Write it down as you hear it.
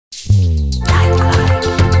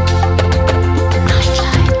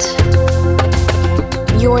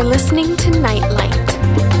listening to Nightlight.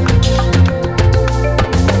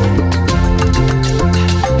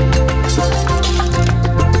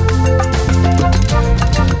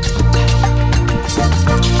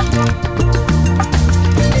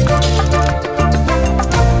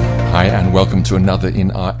 Hi, and welcome to another in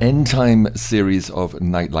our End Time series of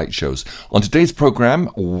Nightlight shows. On today's program,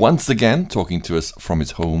 once again, talking to us from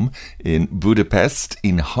his home in Budapest,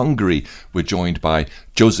 in Hungary, we're joined by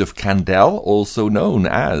Joseph Candel, also known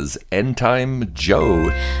as End Time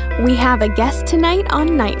Joe. We have a guest tonight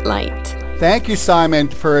on Nightlight. Thank you, Simon,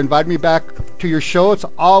 for inviting me back to your show. It's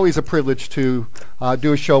always a privilege to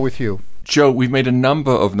do a show with you. Joe, we've made a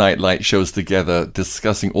number of Nightlight shows together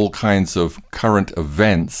discussing all kinds of current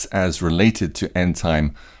events as related to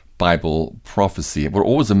end-time Bible prophecy. What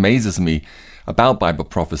always amazes me about Bible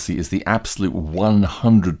prophecy is the absolute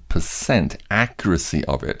 100% accuracy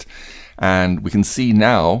of it. And we can see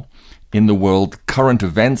now in the world current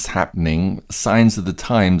events happening, signs of the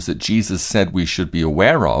times that Jesus said we should be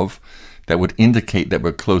aware of that would indicate that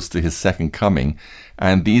we're close to his second coming.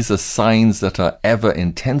 And these are signs that are ever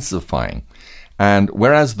intensifying. And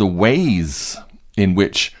whereas the ways in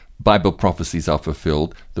which Bible prophecies are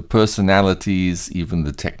fulfilled, the personalities, even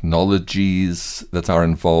the technologies that are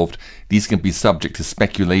involved, these can be subject to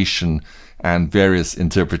speculation and various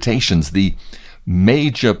interpretations. The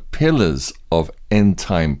major pillars of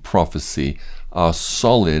end-time prophecy are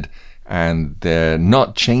solid and they're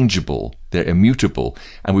not changeable. They're immutable.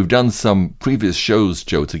 And we've done some previous shows,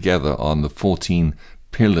 Joe, together on the 14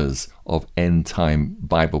 pillars of end-time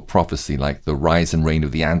Bible prophecy, like the rise and reign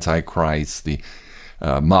of the Antichrist, the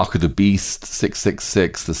mark of the beast,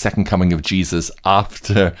 666, the second coming of Jesus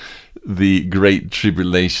after the Great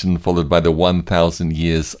Tribulation, followed by the 1,000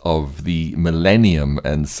 years of the millennium,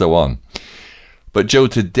 and so on. But Joe,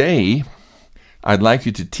 today I'd like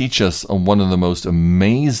you to teach us on one of the most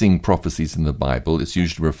amazing prophecies in the Bible. It's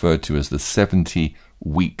usually referred to as the 70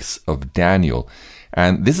 weeks of Daniel.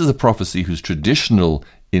 And this is a prophecy whose traditional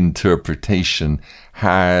interpretation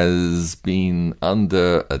has been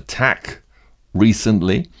under attack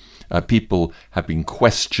recently. People have been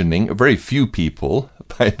questioning, very few people,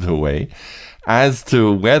 by the way, as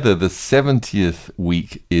to whether the 70th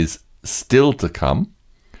week is still to come,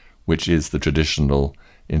 which is the traditional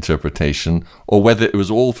interpretation, or whether it was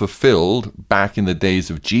all fulfilled back in the days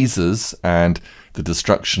of Jesus and the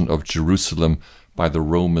destruction of Jerusalem by the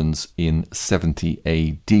Romans in 70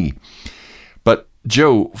 AD. But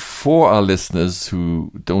Joe, for our listeners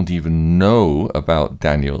who don't even know about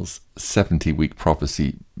Daniel's 70-week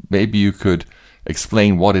prophecy, maybe you could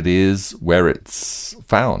explain what it is, where it's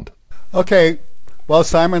found. Okay, well,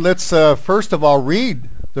 Simon, let's first of all read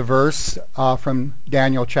the verse from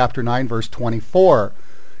Daniel chapter 9, verse 24.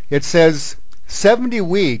 It says, 70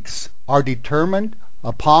 weeks are determined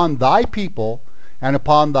upon thy people and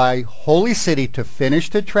upon thy holy city to finish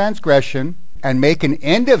the transgression and make an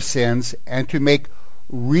end of sins and to make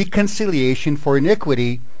reconciliation for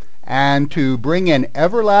iniquity and to bring in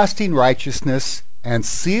everlasting righteousness and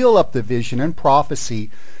seal up the vision and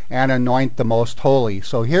prophecy and anoint the most holy.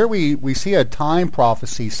 So here we see a time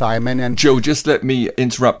prophecy, Simon. And Joe, just let me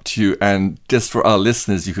interrupt you, and just for our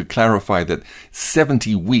listeners, you could clarify that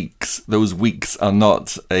 70 weeks, those weeks are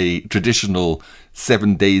not a traditional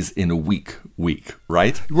 7 days in a week,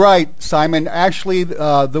 right? Right, Simon. Actually,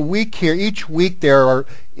 the week here, each week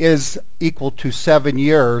is equal to 7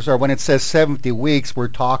 years, or when it says 70 weeks, we're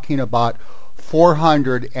talking about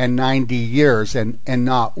 490 years and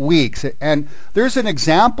not weeks. And there's an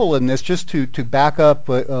example in this, just to back up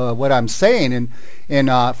what I'm saying.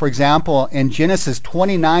 For example, in Genesis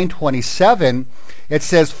 29:27, it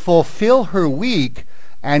says, fulfill her week,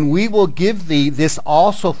 and we will give thee this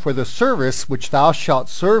also for the service which thou shalt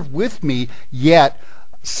serve with me yet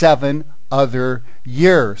 7 other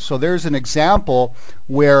years. So there's an example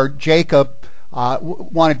where Jacob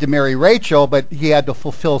wanted to marry Rachel, but he had to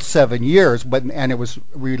fulfill 7 years, and it was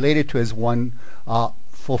related to his one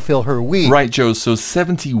fulfill her week. Right, Joe. So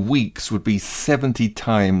 70 weeks would be 70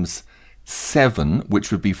 times 7,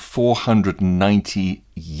 which would be 490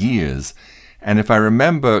 years. And if I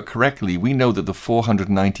remember correctly, we know that the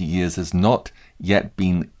 490 years has not yet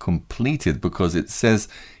been completed, because it says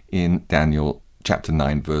in Daniel chapter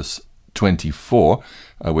 9, verse 24,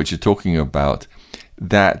 which you're talking about,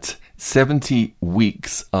 that 70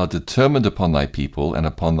 weeks are determined upon thy people and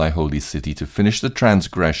upon thy holy city to finish the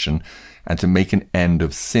transgression and to make an end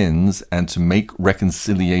of sins and to make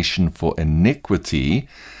reconciliation for iniquity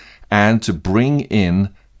and to bring in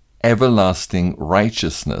everlasting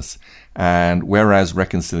righteousness. And whereas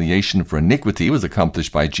reconciliation for iniquity was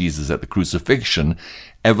accomplished by Jesus at the crucifixion,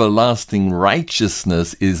 everlasting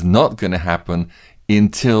righteousness is not going to happen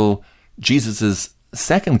until Jesus'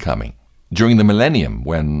 second coming, during the millennium,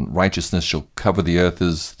 when righteousness shall cover the earth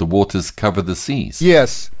as the waters cover the seas.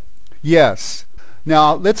 Yes.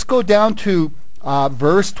 Now, let's go down to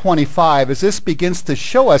verse 25, as this begins to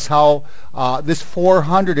show us how this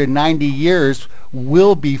 490 years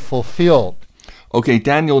will be fulfilled. Okay,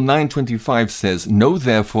 Daniel 9:25 says, "Know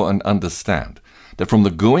therefore and understand that from the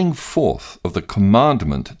going forth of the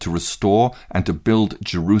commandment to restore and to build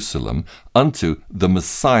Jerusalem unto the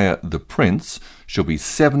Messiah the Prince shall be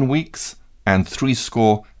 7 weeks and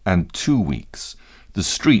 62 weeks. The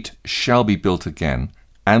street shall be built again,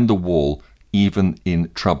 and the wall even in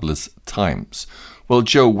troublous times." Well,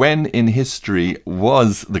 Joe, when in history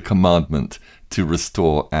was the commandment to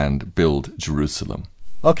restore and build Jerusalem?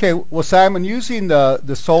 Okay, well, Simon, using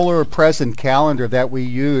the solar present calendar that we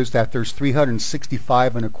use, that there's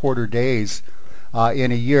 365 and a quarter days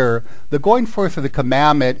in a year, the going forth of the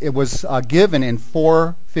commandment, it was given in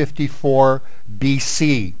 454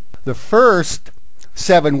 BC. The first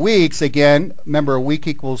 7 weeks, again, remember a week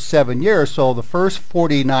equals 7 years, so the first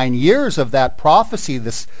 49 years of that prophecy,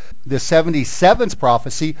 the 77th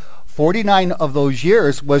prophecy, 49 of those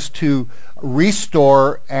years was to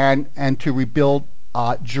restore and to rebuild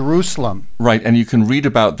Jerusalem. Right, and you can read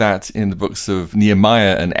about that in the books of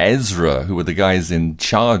Nehemiah and Ezra, who were the guys in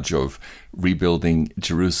charge of rebuilding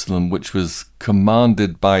Jerusalem, which was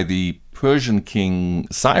commanded by the Persian king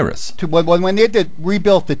Cyrus. When they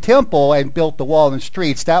rebuilt the temple and built the wall and the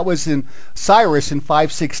streets, that was in Cyrus in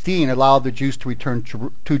 516, allowed the Jews to return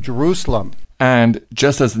to Jerusalem. And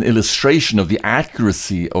just as an illustration of the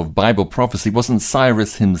accuracy of Bible prophecy, wasn't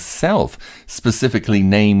Cyrus himself specifically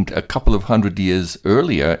named a couple of hundred years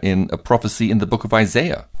earlier in a prophecy in the book of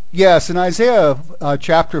Isaiah? Yes, in Isaiah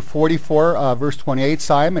chapter 44, verse 28,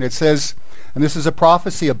 Simon, it says, and this is a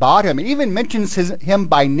prophecy about him. It even mentions him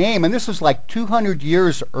by name, and this was like 200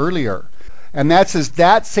 years earlier. And that says,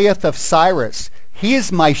 "That saith of Cyrus, he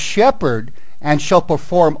is my shepherd, and shall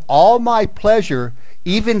perform all my pleasure,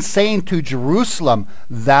 even saying to Jerusalem,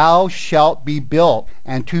 thou shalt be built,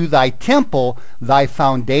 and to thy temple thy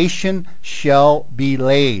foundation shall be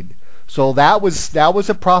laid." So that was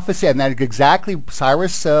a prophecy, and that exactly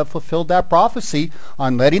Cyrus fulfilled that prophecy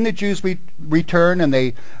on letting the Jews return, and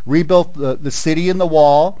they rebuilt the city and the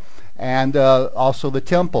wall, and also the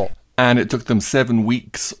temple. And it took them 7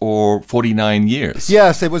 weeks or 49 years.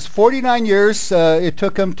 Yes, it was 49 years. It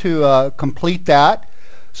took them to complete that.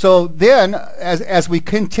 So then, as we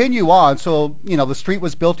continue on, so, the street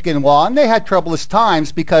was built again in wall, and they had troublous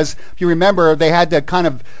times because, if you remember, they had to kind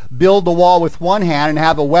of build the wall with one hand and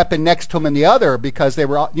have a weapon next to them in the other, because they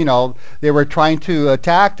were trying to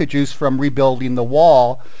attack the Jews from rebuilding the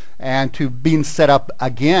wall and to being set up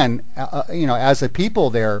again, as a people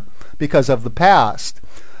there because of the past.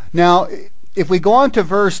 Now, if we go on to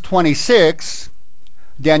verse 26,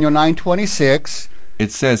 Daniel 9:26,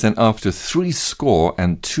 it says, "And after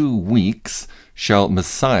 62 weeks shall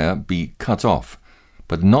Messiah be cut off,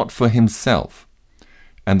 but not for himself.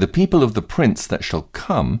 And the people of the prince that shall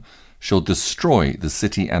come shall destroy the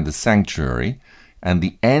city and the sanctuary, and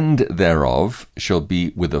the end thereof shall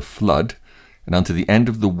be with a flood, and unto the end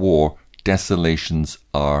of the war desolations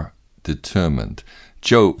are determined."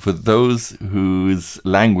 Joe, for those whose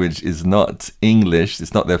language is not English,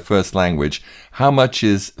 it's not their first language, how much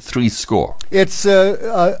is 60? It's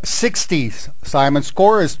 60, Simon.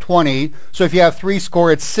 Score is 20. So if you have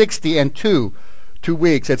 60, it's 60 and 2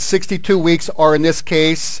 weeks. It's 62 weeks, or in this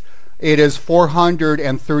case, it is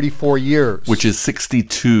 434 years. Which is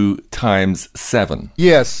 62 times 7.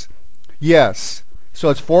 Yes. So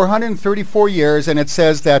it's 434 years, and it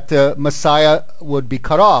says that Messiah would be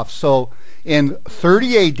cut off. So in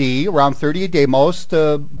 30 AD, around 30 AD, most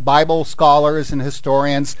Bible scholars and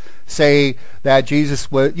historians say that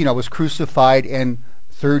Jesus was crucified in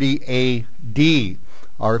 30 AD,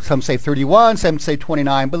 or some say 31, some say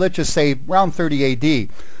 29, but let's just say around 30 AD.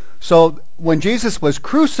 So when Jesus was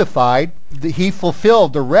crucified, he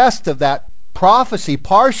fulfilled the rest of that prophecy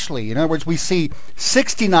partially. In other words, we see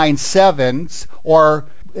 69 sevens, or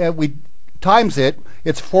we times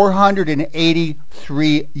it's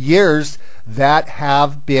 483 years that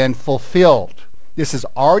have been fulfilled. This has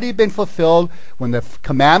already been fulfilled when the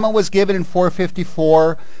commandment was given in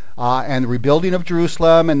 454, and the rebuilding of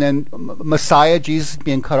Jerusalem, and then Messiah, Jesus,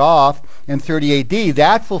 being cut off in 30 AD.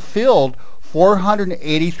 That fulfilled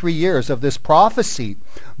 483 years of this prophecy.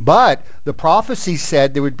 But the prophecy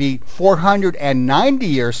said there would be 490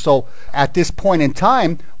 years. So at this point in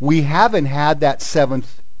time, we haven't had that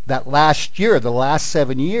last year. The last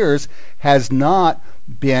 7 years has not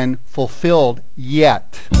been fulfilled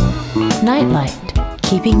yet. Nightlight,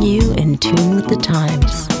 keeping you in tune with the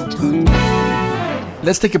times.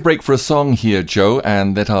 Let's take a break for a song here, Joe,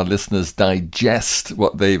 and let our listeners digest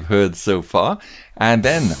what they've heard so far, and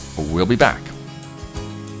then we'll be back.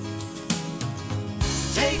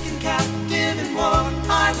 Taken captive in war,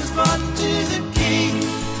 I was brought to the king.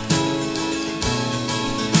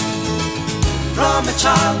 From a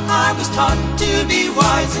child I was taught to be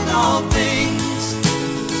wise in all things.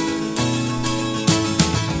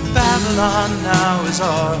 Babylon now is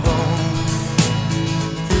our home.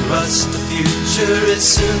 For us the future is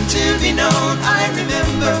soon to be known. I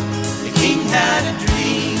remember the king had a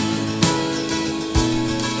dream.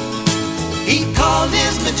 He called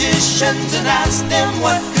his magicians and asked them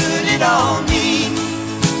what could it all mean.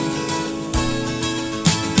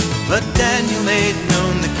 But Daniel made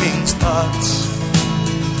known the king's thoughts.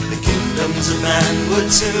 The kingdoms of man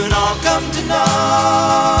would soon all come to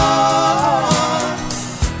naught.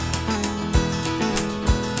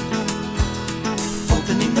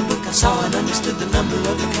 Opening the book I saw and understood the number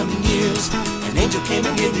of the coming years. An angel came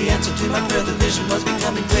and gave the answer to my prayer. The vision was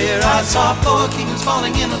becoming clear. I saw 4 kingdoms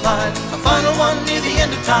falling in a line, a final one near the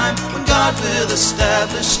end of time, when God will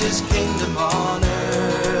establish his kingdom on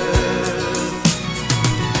earth.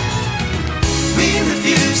 We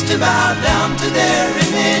refuse to bow down to their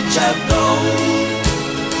image of gold,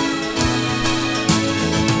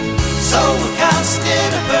 so we're cast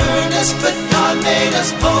in a furnace, but God made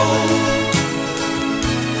us bold.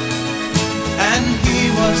 And he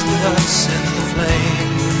was with us in the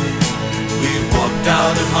flame. We walked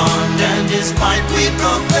out unharmed, and his might we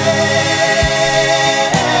proclaim.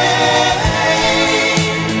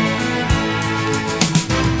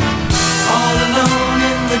 All alone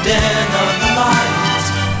in the den of the lions,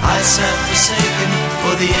 I sat forsaken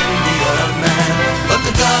for the envy of man. But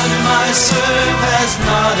the God whom I serve has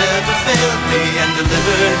not ever failed me, and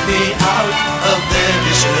delivered me out of their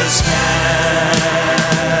vicious hand.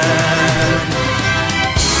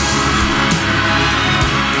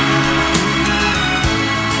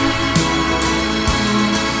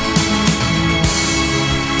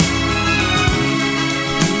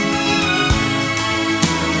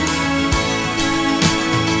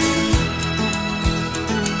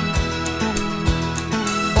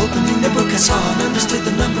 Opening the book I saw and understood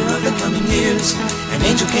the number of the coming years. An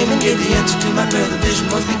angel came and gave the answer to my prayer. The vision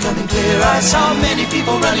was becoming clear. I saw many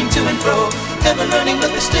people running to and fro, ever learning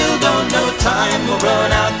but they still don't know. Time will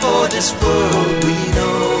run out for this world we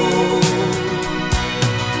know.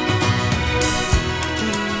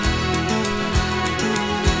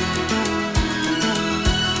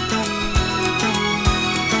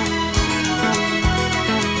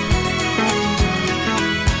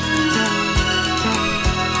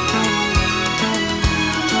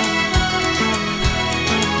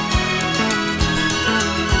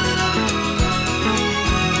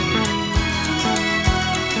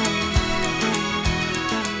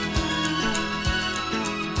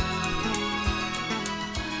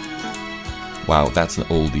 Wow, that's an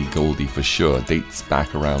oldie goldie for sure. Dates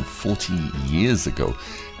back around 40 years ago.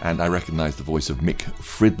 And I recognize the voice of Mick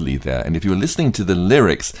Fridley there. And if you were listening to the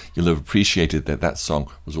lyrics, you'll have appreciated that that song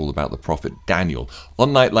was all about the prophet Daniel.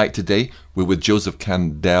 On Nightlight today, we're with Joseph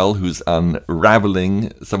Candel, who's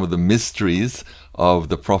unraveling some of the mysteries of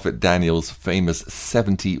the prophet Daniel's famous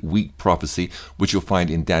 70-week prophecy, which you'll find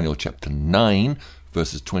in Daniel chapter 9,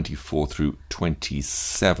 verses 24 through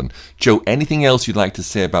 27. Joe, anything else you'd like to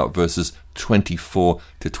say about verses 24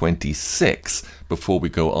 to 26 before we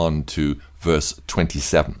go on to verse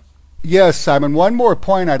 27? Yes, Simon. One more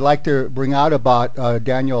point I'd like to bring out about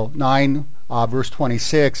Daniel 9, verse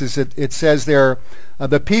 26, is that it says there,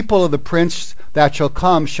 the people of the prince that shall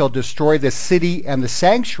come shall destroy the city and the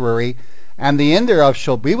sanctuary, and the end thereof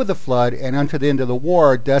shall be with the flood, and unto the end of the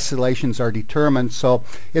war desolations are determined. So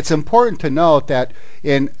it's important to note that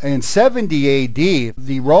in 70 A.D.,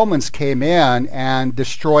 the Romans came in and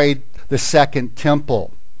destroyed the second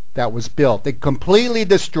temple that was built. They completely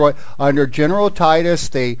destroyed, under General Titus,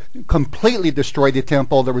 they completely destroyed the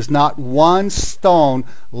temple. There was not one stone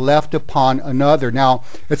left upon another. Now,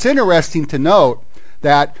 it's interesting to note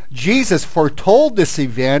that Jesus foretold this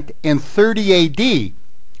event in 30 A.D.,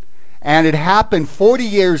 and it happened 40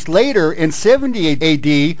 years later in 70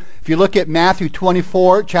 A.D. If you look at Matthew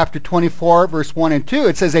 24, chapter 24, verse 1 and 2,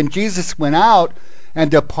 it says, and Jesus went out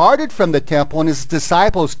and departed from the temple, and his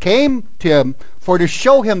disciples came to him for to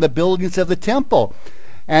show him the buildings of the temple.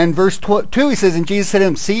 And verse 2, he says, and Jesus said to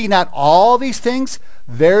him, see ye not all these things?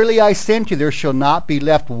 Verily I say unto you, there shall not be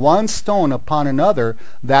left one stone upon another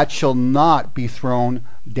that shall not be thrown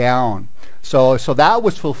down. So that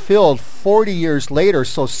was fulfilled 40 years later.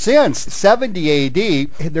 So since 70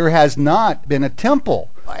 AD, there has not been a temple.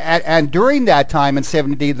 And during that time in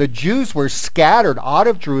 70 AD, the Jews were scattered out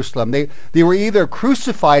of Jerusalem. They were either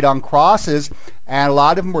crucified on crosses, and a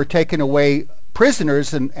lot of them were taken away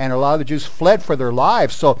prisoners, and a lot of the Jews fled for their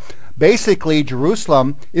lives. So basically,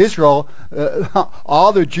 Jerusalem, Israel,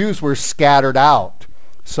 all the Jews were scattered out.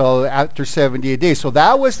 So after 70 AD. So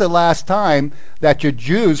that was the last time that the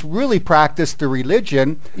Jews really practiced the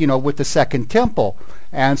religion, with the Second Temple.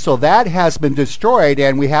 And so that has been destroyed,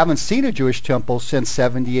 and we haven't seen a Jewish temple since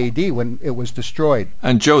 70 AD when it was destroyed.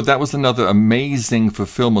 And Joe, that was another amazing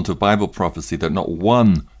fulfillment of Bible prophecy, that not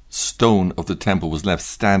one stone of the temple was left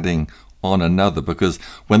standing on another, because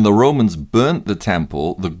when the Romans burnt the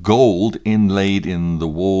temple, the gold inlaid in the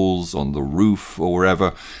walls, on the roof, or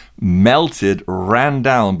wherever, melted, ran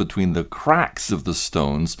down between the cracks of the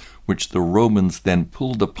stones, which the Romans then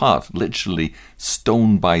pulled apart, literally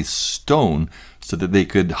stone by stone, so that they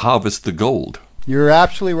could harvest the gold. You're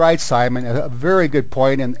absolutely right, Simon. A very good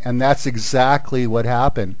point, and that's exactly what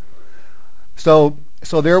happened. So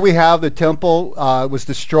there we have the temple was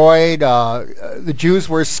destroyed. The Jews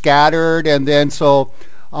were scattered, and then to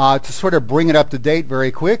sort of bring it up to date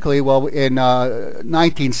very quickly, well, in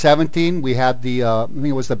 1917 we had the I think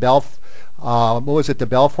it was the the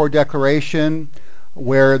Balfour Declaration,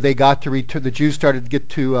 where they got to return. The Jews started to get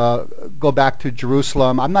to go back to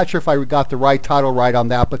Jerusalem. I'm not sure if I got the right title right on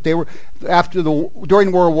that, but they were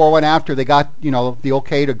during World War I. After they got the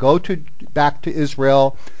okay to go back to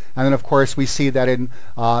Israel. And then, of course, we see that in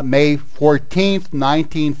May 14th,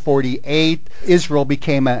 1948, Israel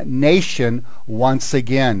became a nation once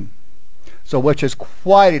again. So, which is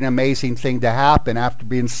quite an amazing thing to happen after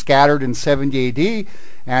being scattered in 70 AD.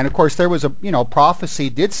 And, of course, there was prophecy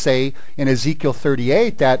did say in Ezekiel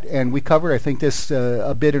 38 that, and we covered, I think, this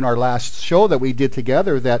a bit in our last show that we did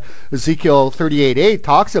together, that Ezekiel 38:8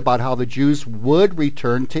 talks about how the Jews would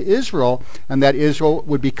return to Israel and that Israel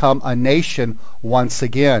would become a nation once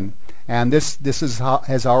again. And this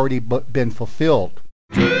has already been fulfilled.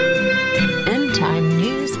 End time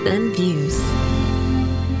news and views.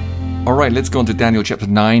 All right, let's go on to Daniel chapter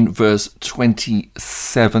 9, verse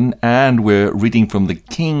 27, and we're reading from the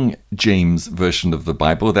King James Version of the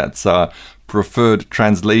Bible. That's our preferred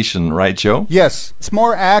translation, right, Joe? Yes, it's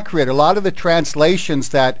more accurate. A lot of the translations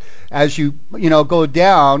that, as you go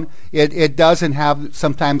down, it doesn't have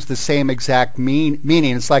sometimes the same exact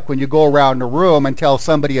meaning. It's like when you go around a room and tell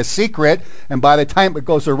somebody a secret, and by the time it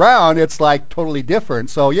goes around, it's like totally different.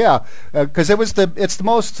 So yeah, because it's the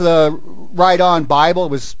most right-on Bible.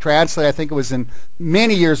 It was translated, I think it was in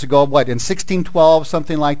many years ago, in 1612,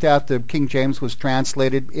 something like that. The King James was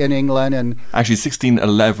translated in England, and actually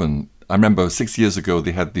 1611. I remember 6 years ago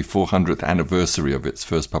they had the 400th anniversary of its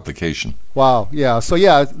first publication. Wow, yeah. So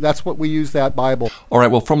yeah, that's what we use, that Bible. All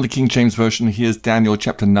right, well, from the King James Version, here's Daniel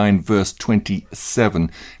chapter 9, verse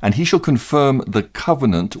 27. And he shall confirm the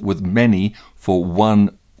covenant with many for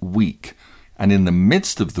 1 week. And in the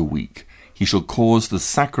midst of the week, he shall cause the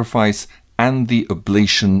sacrifice and the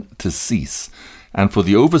oblation to cease. And for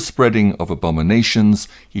the overspreading of abominations,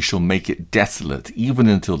 he shall make it desolate, even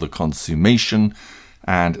until the consummation,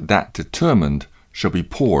 and that determined shall be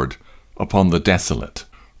poured upon the desolate.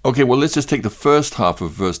 Okay, well, let's just take the first half of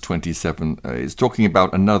verse 27. It's talking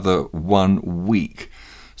about another 1 week.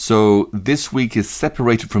 So this week is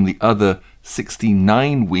separated from the other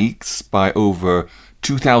 69 weeks by over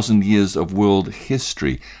 2,000 years of world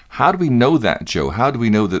history. How do we know that, Joe? How do we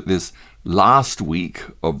know that this last week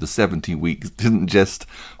of the 70 weeks didn't just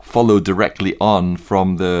follow directly on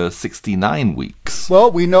from the 69 weeks?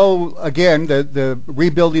 Well, we know, again, the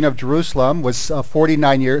rebuilding of Jerusalem was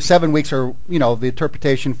 49 years, 7 weeks, or, the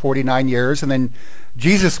interpretation 49 years, and then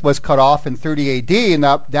Jesus was cut off in 30 AD, and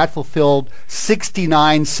that fulfilled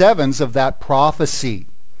 69 sevens of that prophecy.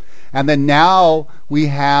 And then now we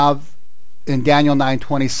have in Daniel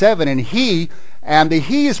 9:27, and the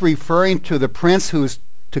he is referring to the prince who's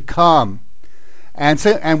to come.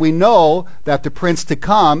 And we know that the prince to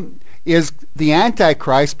come is the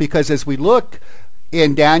Antichrist, because as we look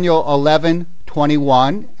in Daniel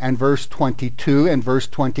 11:21 and verse 22 and verse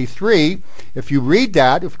 23, if you read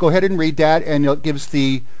that, go ahead and read that, and it gives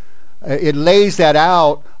the it lays that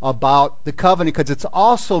out about the covenant, because it's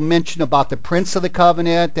also mentioned about the prince of the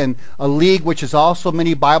covenant and a league, which is also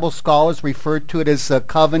many Bible scholars referred to it as a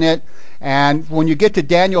covenant. And when you get to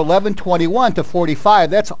Daniel 11:21 to 45,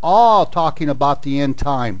 that's all talking about the end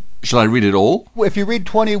time. Shall I read it all? If you read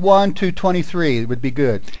 21 to 23, it would be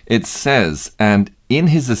good. It says, "And in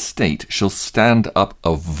his estate shall stand up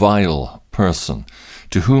a vile person,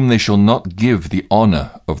 to whom they shall not give the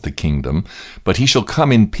honor of the kingdom, but he shall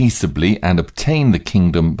come in peaceably and obtain the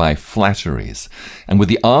kingdom by flatteries. And with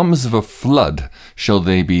the arms of a flood shall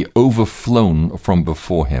they be overflown from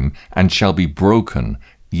before him, and shall be broken,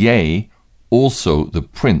 yea, also the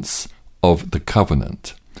prince of the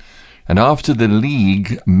covenant. And after the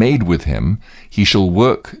league made with him, he shall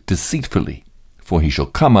work deceitfully, for he shall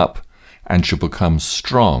come up and shall become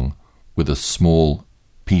strong with a small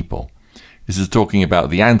people." This is talking about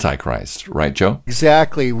the Antichrist, right, Joe?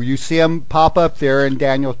 Exactly. You see him pop up there in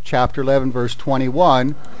Daniel chapter 11, verse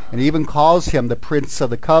 21, and he even calls him the Prince of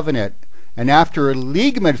the Covenant. And after a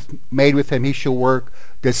league made with him, he shall work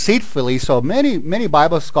deceitfully. So many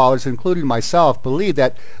Bible scholars, including myself, believe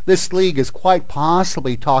that this league is quite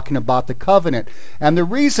possibly talking about the covenant. And the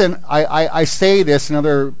reason I say this, and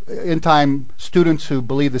other end-time students who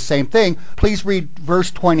believe the same thing, please read verse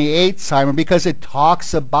 28, Simon, because it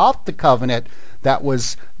talks about the covenant that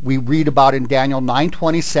we read about in Daniel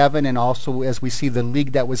 9:27, and also as we see the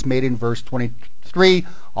league that was made in verse 23,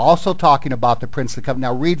 also talking about the Prince of the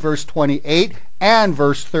Covenant. Now read verse 28 and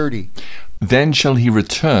verse 30. "Then shall he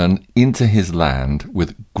return into his land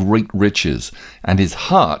with great riches, and his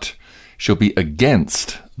heart shall be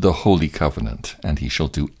against the holy covenant, and he shall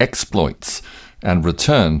do exploits, and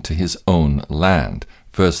return to his own land."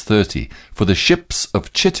 Verse 30, "For the ships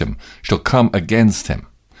of Chittim shall come against him.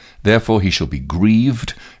 Therefore he shall be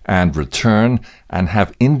grieved, and return, and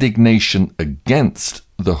have indignation against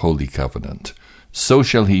the holy covenant. So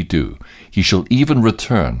shall he do. He shall even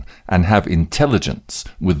return, and have intelligence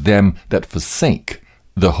with them that forsake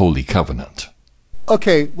the holy covenant."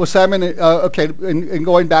 Okay, well, Simon, in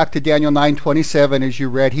going back to Daniel 9:27, as you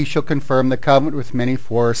read, he shall confirm the covenant with many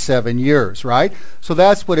for 7 years, right? So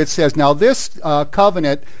that's what it says. Now, this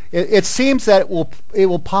covenant, it seems that it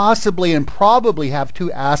will possibly and probably have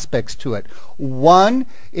two aspects to it. One,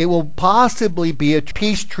 it will possibly be a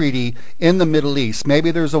peace treaty in the Middle East.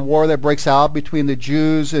 Maybe there's a war that breaks out between the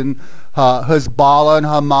Jews and Hezbollah and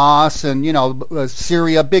Hamas and,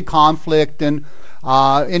 Syria, big conflict, and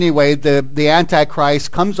anyway, the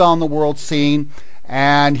Antichrist comes on the world scene,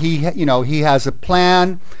 and he has a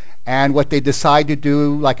plan. And what they decide to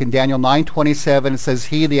do, like in Daniel 9:27, it says,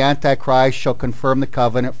 "He, the Antichrist, shall confirm the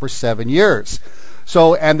covenant for 7 years."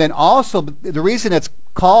 So, and then also the reason it's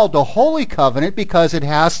called the Holy Covenant, because it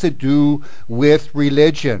has to do with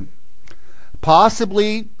religion.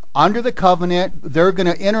 Possibly under the covenant, they're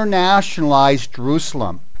going to internationalize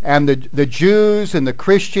Jerusalem. And the Jews and the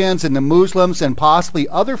Christians and the Muslims and possibly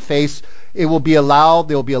other faiths, they'll be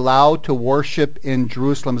allowed to worship in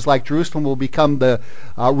Jerusalem. It's like Jerusalem will become the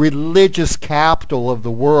religious capital of the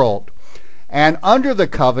world. And under the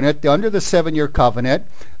covenant, under the 7-year covenant,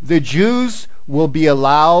 the Jews will be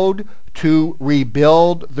allowed to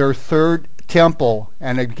rebuild their third temple.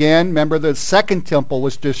 And again, remember, the second temple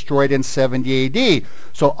was destroyed in 70 AD.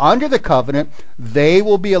 So under the covenant, they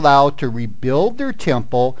will be allowed to rebuild their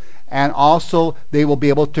temple, and also they will be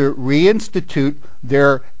able to reinstitute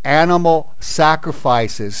their animal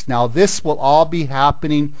sacrifices. Now, this will all be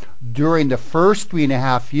happening during the first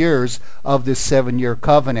 3.5 years of this 7-year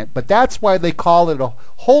covenant. But that's why they call it a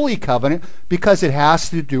holy covenant, because it has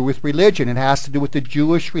to do with religion. It has to do with the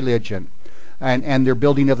Jewish religion. And their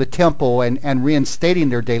building of the temple and reinstating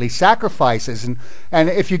their daily sacrifices. And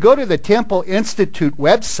if you go to the Temple Institute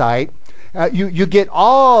website, you get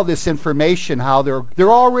all this information, how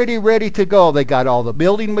they're already ready to go. They got all the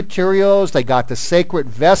building materials, they got the sacred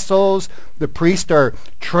vessels, the priests are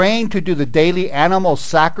trained to do the daily animal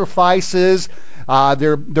sacrifices.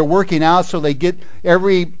 They're working out so they get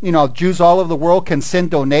Jews all over the world can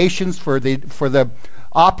send donations for the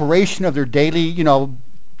operation of their daily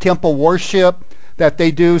temple worship that they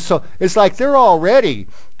do. So it's like they're all ready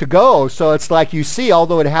to go. So it's like, you see,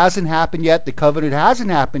 although it hasn't happened yet, the covenant hasn't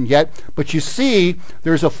happened yet, but you see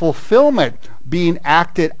there's a fulfillment being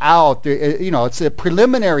acted out. It's at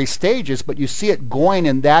preliminary stages, but you see it going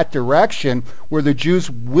in that direction, where the Jews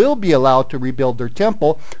will be allowed to rebuild their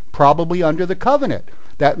temple, probably under the covenant.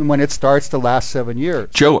 that when it starts to last 7 years.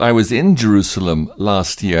 Joe, I was in Jerusalem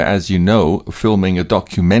last year, as you know, filming a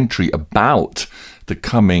documentary about the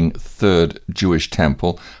coming third Jewish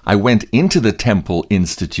temple. I went into the Temple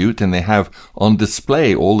Institute, and they have on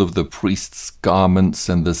display all of the priests' garments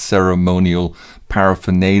and the ceremonial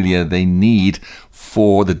paraphernalia they need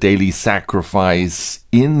for the daily sacrifice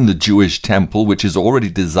in the Jewish temple, which is already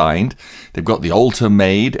designed. They've got the altar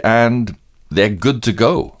made, and they're good to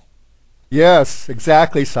go. Yes,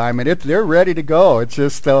 exactly, Simon. They're ready to go. It's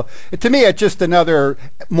just, to me, it's just another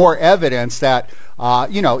more evidence that,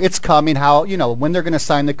 it's coming. How, when they're going to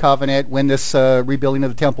sign the covenant, when this rebuilding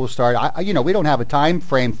of the temple will start. We don't have a time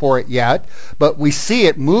frame for it yet, but we see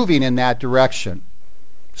it moving in that direction.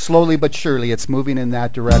 Slowly but surely, it's moving in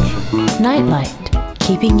that direction. Nightlight,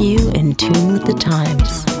 keeping you in tune with the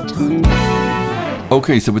times.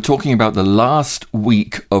 Okay, so we're talking about the last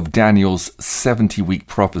week of Daniel's 70-week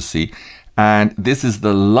prophecy, and this is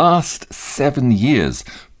the last 7 years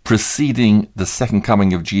preceding the second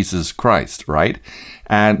coming of Jesus Christ, right?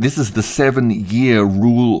 And this is the 7-year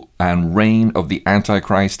rule and reign of the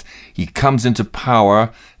Antichrist. He comes into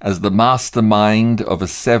power as the mastermind of a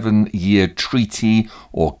 7-year treaty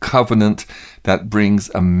or covenant that brings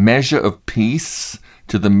a measure of peace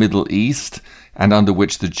to the Middle East, and under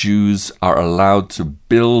which the Jews are allowed to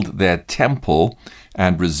build their temple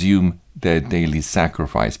and resume their daily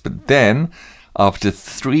sacrifice. But then, after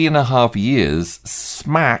 3.5 years,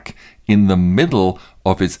 smack in the middle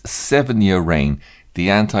of his 7-year reign, the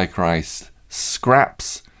Antichrist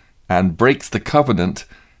scraps and breaks the covenant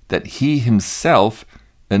that he himself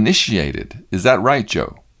initiated. Is that right,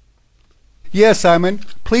 Joe? Yes, Simon.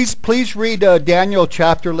 Please read Daniel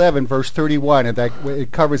chapter 11, verse 31, and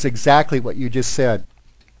it covers exactly what you just said.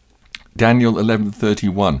 Daniel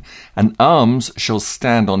 11:31. And arms shall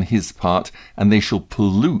stand on his part, and they shall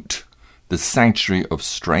pollute the sanctuary of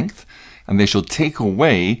strength, and they shall take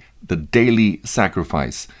away the daily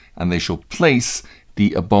sacrifice, and they shall place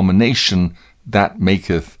the abomination that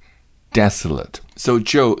maketh desolate. So,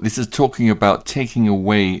 Joe, this is talking about taking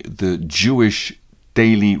away the Jewish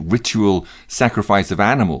daily ritual sacrifice of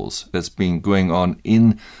animals that's been going on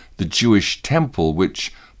in the Jewish temple,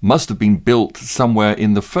 which must have been built somewhere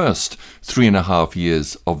in the first 3.5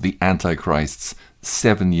 years of the Antichrist's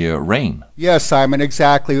 7-year reign. Yes, Simon,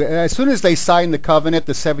 exactly. As soon as they sign the covenant,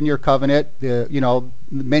 the 7-year covenant,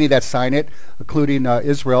 many that sign it, including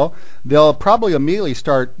Israel, they'll probably immediately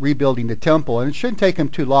start rebuilding the temple, and it shouldn't take them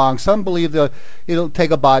too long. Some believe it'll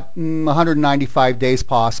take about 195 days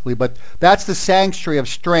possibly, but that's the sanctuary of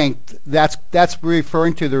strength. That's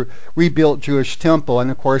referring to the rebuilt Jewish temple, and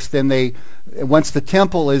of course then once the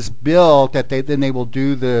temple is built, then they will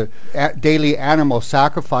do the daily animal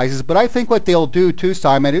sacrifices. But I think what they'll do too,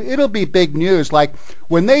 Simon, it'll be big news. Like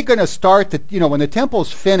when they're going to start when the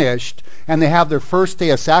temple's finished and they have their first day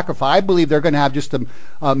of sacrifice, I believe they're going to have just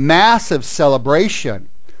a massive celebration,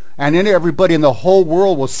 and then everybody in the whole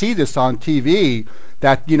world will see this on TV.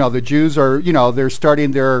 That the Jews are they're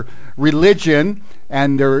starting their religion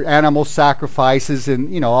and their animal sacrifices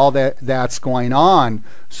and all that's going on.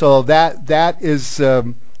 So that is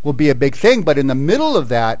will be a big thing. But in the middle of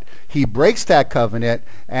that, he breaks that covenant,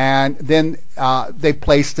 and then they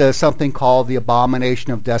placed something called the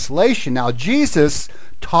abomination of desolation. Now Jesus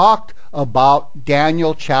talked about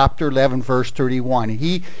Daniel chapter 11 verse 31.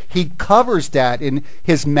 He covers that in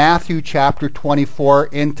his Matthew chapter 24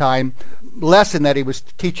 end time lesson that he was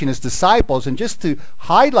teaching his disciples. And just to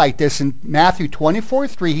highlight this, in Matthew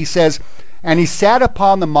 24:3, he says, "And he sat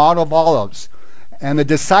upon the Mount of Olives, and the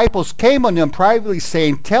disciples came unto him privately,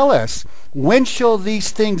 saying, Tell us, when shall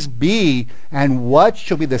these things be, and what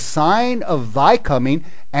shall be the sign of thy coming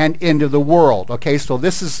and end of the world?" Okay, so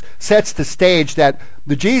this sets the stage that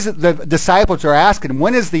the disciples are asking,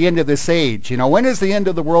 when is the end of this age? When is the end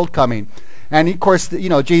of the world coming? And of course,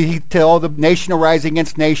 he tell the nation will rise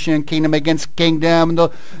against nation, kingdom against kingdom, and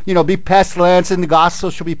there'll be pestilence, and the gospel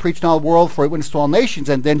shall be preached in all the world, for it witness to all nations,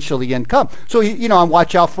 and then shall the end come. So and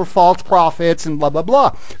watch out for false prophets and blah blah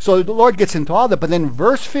blah. So the Lord gets into all that. But then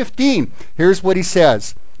verse 15, here's what he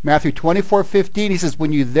says. Matthew 24:15, he says,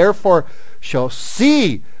 "When you therefore shall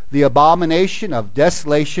see the abomination of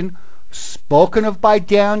desolation spoken of by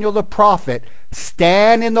Daniel the prophet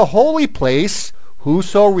stand in the holy place,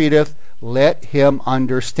 whoso readeth, let him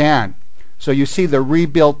understand." So you see the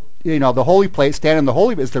rebuilt, the holy place, stand in the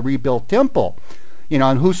holy is the rebuilt temple.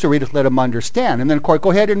 And whoso readeth, let him understand. And then, of course,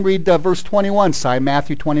 go ahead and read verse 21, Simon,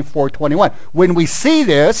 Matthew 24:21. When we see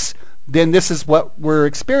this, then this is what we're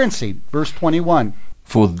experiencing. Verse 21.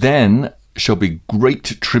 "For then shall be great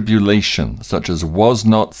tribulation, such as was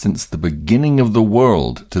not since the beginning of the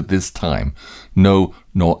world to this time, no,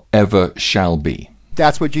 nor ever shall be.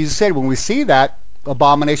 That's what Jesus said. When we see that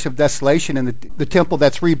abomination of desolation in the temple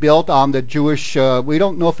that's rebuilt on the Jewish, we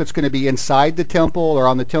don't know if it's going to be inside the temple or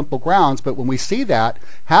on the temple grounds, but when we see that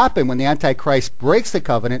happen, when the Antichrist breaks the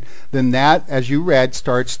covenant, then that, as you read,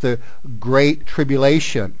 starts the great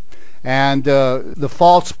tribulation. And the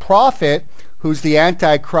false prophet, who's the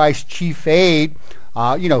Antichrist chief aide,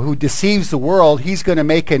 who deceives the world, he's going to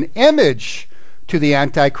make an image to the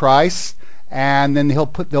Antichrist, and then they'll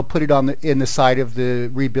put it in the side of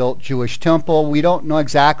the rebuilt Jewish temple. We don't know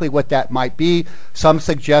exactly what that might be. Some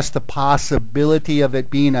suggest the possibility of it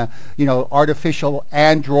being a artificial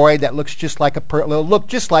android that looks just like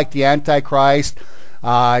the Antichrist.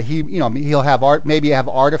 He'll have maybe have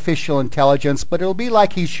artificial intelligence, but it'll be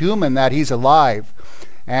like he's human, that he's alive.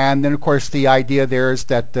 And then, of course, the idea there is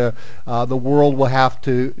that the world will have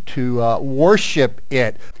to worship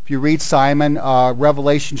it. If you read Simon,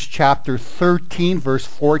 Revelations chapter 13, verse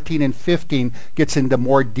 14 and 15 gets into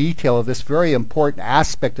more detail of this very important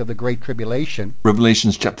aspect of the Great Tribulation.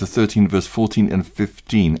 Revelations chapter 13, verse 14 and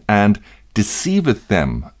 15, and deceiveth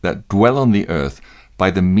them that dwell on the earth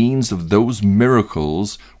by the means of those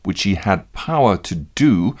miracles which he had power to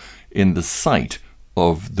do in the sight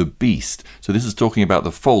of the beast. So this is talking about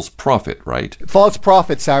the false prophet, right? False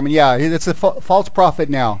prophet, Simon. Yeah, it's a false prophet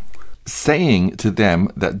now. Saying to them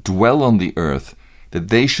that dwell on the earth that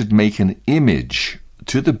they should make an image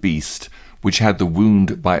to the beast which had the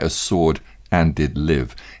wound by a sword and did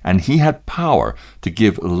live. And he had power to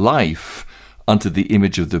give life unto the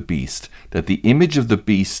image of the beast, that the image of the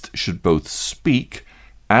beast should both speak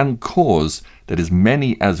and cause that as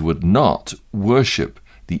many as would not worship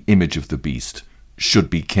the image of the beast should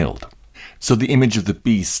be killed. So the image of the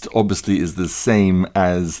beast obviously is the same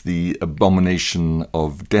as the abomination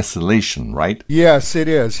of desolation, right? Yes, it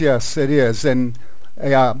is. Yes, it is. And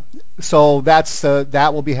so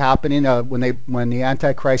that will be happening when the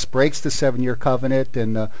Antichrist breaks the 7-year covenant,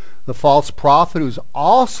 and the false prophet, who's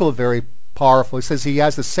also very powerful. He says he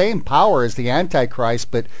has the same power as the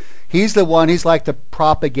Antichrist, but he's like the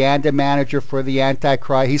propaganda manager for the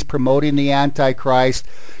Antichrist. He's promoting the Antichrist.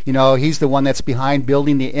 He's the one that's behind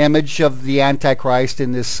building the image of the Antichrist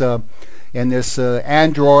in this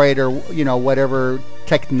android, or whatever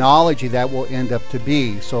technology that will end up to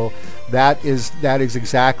be. So that is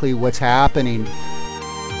exactly what's happening.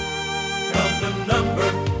 Count the number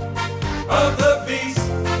of the beast,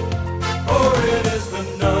 for it is the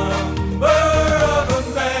number of a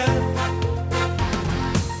man.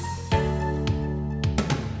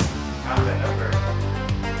 Count the number.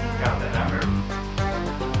 Count the number.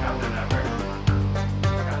 Count the number. Count the number.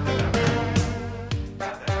 Count the number.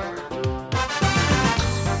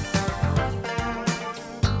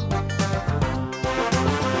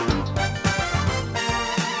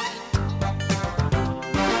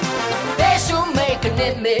 They shall make an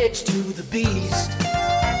image to the beast.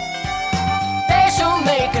 They shall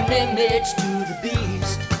make an image to the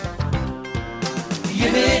beast. The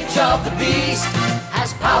image of the beast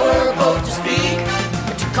has power both to speak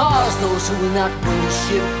and to cause those who will not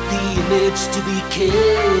worship the image to be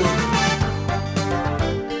killed.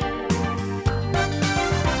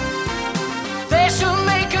 They shall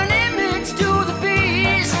make an image to the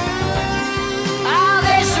beast.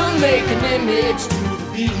 They shall make an image to the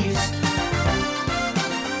beast.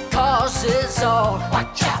 Causes all,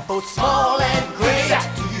 watch out, both small and great,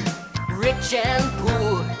 rich and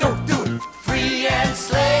poor, don't do it, free and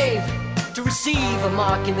slave, to receive a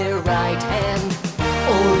mark in their right hand,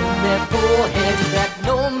 or in their forehead, that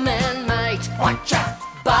no man might, watch out,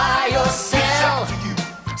 buy or sell,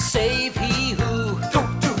 save he who,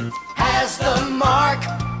 don't do it, has the mark,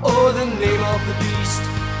 or the name of the beast,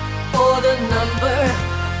 or the number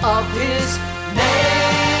of his name.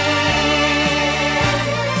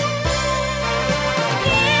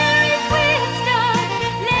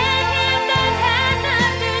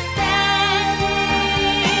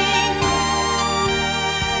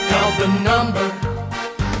 The number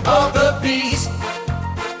of the beast,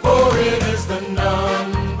 for it is the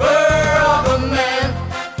number of a man,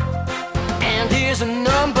 and his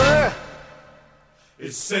number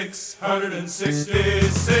is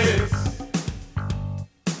 666.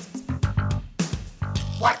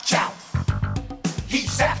 Watch out,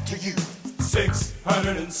 he's after you.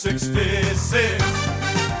 666.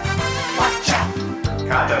 Watch out.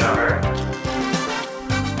 Count the number.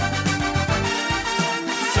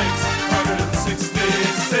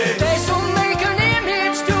 666. They shall make an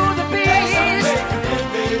image to the beast. They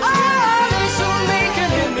shall make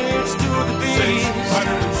an image to the beast.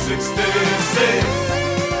 666.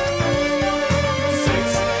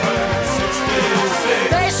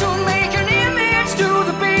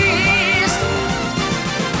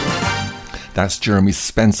 That's Jeremy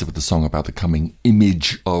Spencer with the song about the coming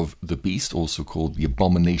image of the beast, also called The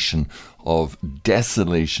Abomination of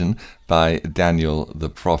Desolation by Daniel the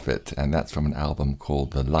Prophet. And that's from an album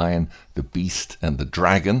called The Lion, the Beast and the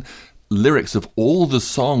Dragon. Lyrics of all the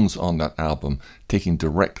songs on that album taken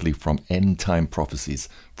directly from end-time prophecies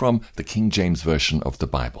from the King James Version of the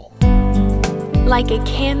Bible. Like a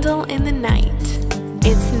candle in the night,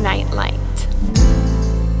 it's Nightlight.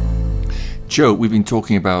 Joe, we've been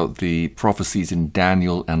talking about the prophecies in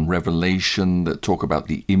Daniel and Revelation that talk about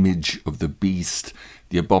the image of the beast,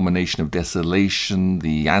 the abomination of desolation,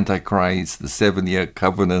 the Antichrist, the 7-year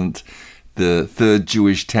covenant, the third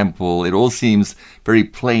Jewish temple. It all seems very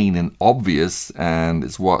plain and obvious, and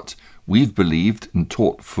it's what we've believed and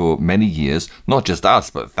taught for many years, not just us,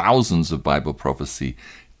 but thousands of Bible prophecy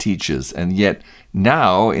teachers. And yet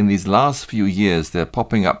now, in these last few years, they're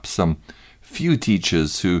popping up some few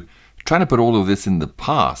teachers who trying to put all of this in the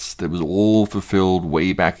past. It was all fulfilled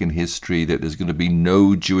way back in history, that there's going to be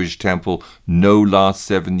no Jewish temple, no last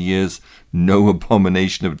 7 years, no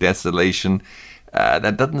abomination of desolation.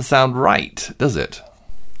 That doesn't sound right, does it?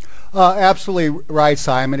 Absolutely right,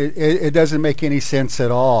 Simon. It doesn't make any sense at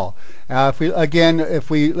all. When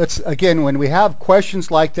we have questions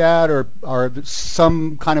like that, or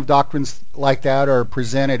some kind of doctrines like that are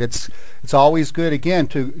presented, it's always good again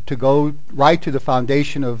to go right to the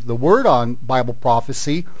foundation of the Word on Bible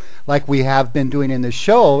prophecy, like we have been doing in this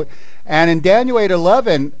show. And in Daniel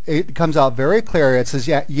 8:11, it comes out very clear. It says,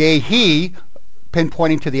 "Yea, he,"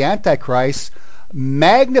 pinpointing to the Antichrist,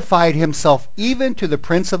 "magnified himself even to the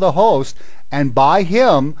prince of the host, and by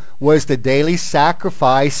him was the daily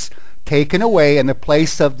sacrifice taken away, and the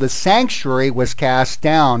place of the sanctuary was cast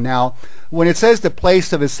down." Now, when it says the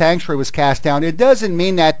place of his sanctuary was cast down, it doesn't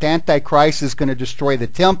mean that the Antichrist is going to destroy the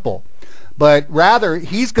temple, but rather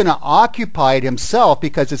he's going to occupy it himself,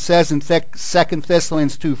 because it says in 2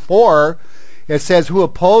 Thessalonians 2:4, it says, "Who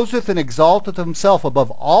opposeth and exalteth himself above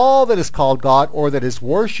all that is called God or that is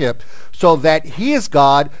worshipped, so that he is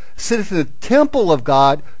God, sitteth in the temple of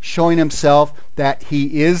God, showing himself that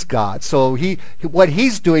he is God." So what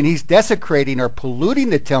he's doing, he's desecrating or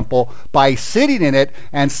polluting the temple by sitting in it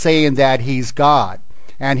and saying that he's God.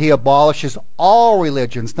 And he abolishes all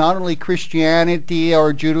religions, not only Christianity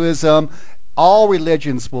or Judaism. All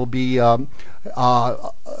religions will be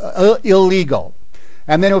illegal.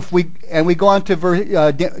 And then we go on to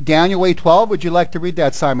Daniel 8:12. Would you like to read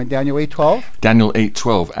that, Simon? Daniel 8:12. Daniel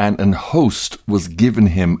 8:12, "And an host was given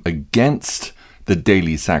him against the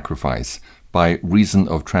daily sacrifice by reason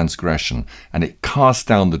of transgression, and it cast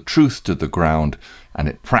down the truth to the ground, and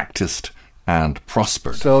it practiced and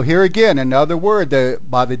prospered." So here again, another word,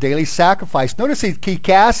 by the daily sacrifice. Notice he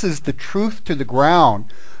casts the truth to the ground.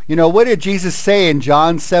 You know, what did Jesus say in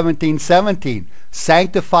John 17:17?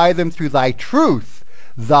 "Sanctify them through thy truth.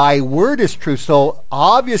 Thy word is true." So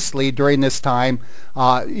obviously during this time,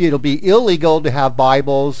 it'll be illegal to have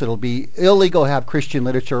Bibles. It'll be illegal to have Christian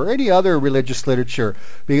literature or any other religious literature,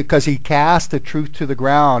 because he cast the truth to the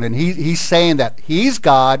ground. And he's saying that he's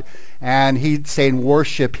God, and he's saying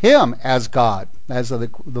worship him as God, as the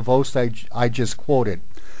verse I just quoted.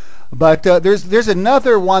 But there's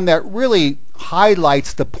another one that really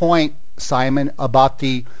highlights the point, Simon, about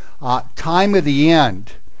the time of the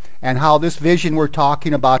end, and how this vision we're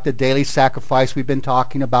talking about, the daily sacrifice we've been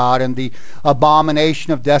talking about, and the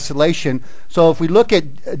abomination of desolation. So if we look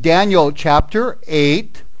at Daniel chapter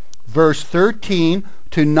 8, verse 13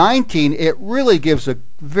 to 19, it really gives a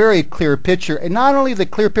very clear picture. And not only the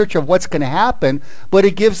clear picture of what's going to happen, but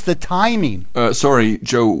it gives the timing. Sorry,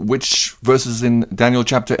 Joe, which verses in Daniel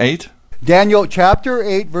chapter 8? Daniel chapter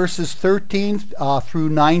 8, verses 13 through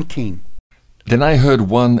 19. "Then I heard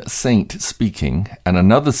one saint speaking, and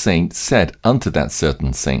another saint said unto that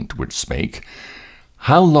certain saint which spake,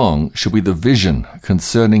 How long shall be the vision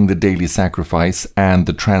concerning the daily sacrifice and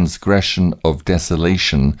the transgression of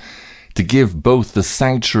desolation, to give both the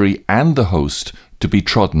sanctuary and the host to be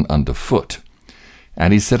trodden under foot?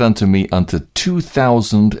 And he said unto me, Unto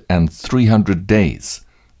 2,300 days,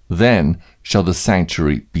 then shall the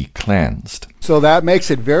sanctuary be cleansed." So that makes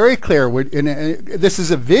it very clear. This is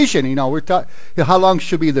a vision. You know, we're talking how long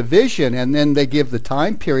should be the vision, and then they give the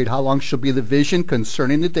time period. How long shall be the vision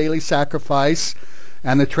concerning the daily sacrifice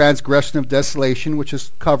and the transgression of desolation, which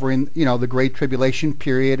is covering, the Great Tribulation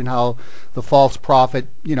period, and how the false prophet,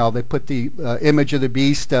 they put the image of the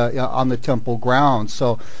beast on the temple grounds.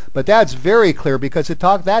 So, but that's very clear, because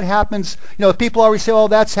that happens. People always say, "Oh,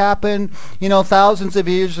 that's happened, thousands of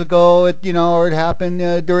years ago," or it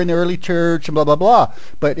happened during the early church, and blah blah blah.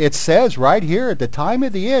 But it says right here at the time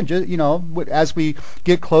of the end, as we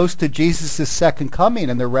get close to Jesus' second coming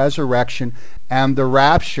and the resurrection and the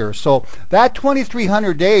rapture. So that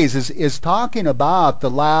 2,300 days is talking about the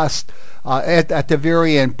last, at the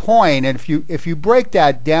very end point. And if you break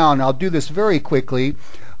that down, I'll do this very quickly.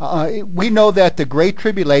 We know that the Great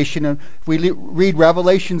Tribulation, and if we read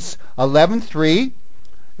Revelations 11:3,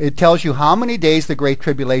 it tells you how many days the Great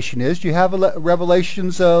Tribulation is. Do you have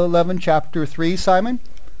Revelations 11, chapter 3, Simon?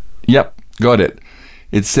 Yep, got it.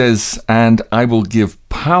 It says, "And I will give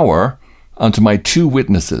power unto my 2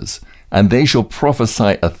 witnesses, and they shall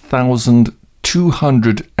prophesy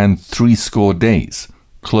 1,260 days,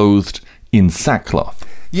 clothed in sackcloth."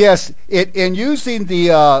 Yes, in using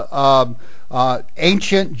the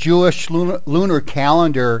ancient Jewish lunar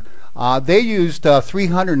calendar, they used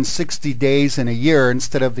 360 days in a year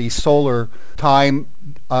instead of the solar time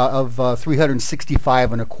of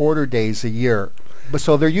 365 and a quarter days a year. But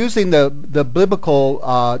so they're using the biblical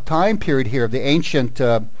time period here, the ancient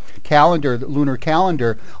calendar, the lunar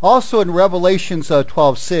calendar. Also in Revelations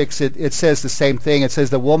 12:6, it says the same thing. It says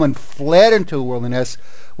the woman fled into the wilderness,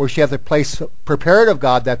 where she had the place prepared of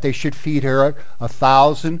God, that they should feed her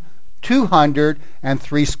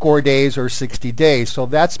 1,260 days, or 60 days. So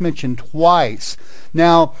that's mentioned twice.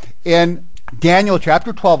 Now in Daniel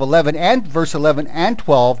chapter 12, 11, and verse 11 and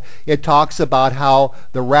 12, it talks about how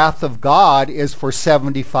the wrath of God is for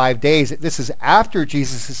 75 days. This is after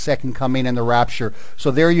Jesus' second coming and the rapture.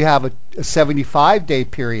 So there you have a 75-day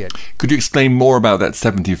period. Could you explain more about that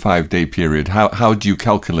 75-day period? How do you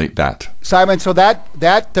calculate that? Simon, so that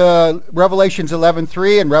Revelations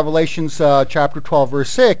 11:3 and Revelations chapter 12, verse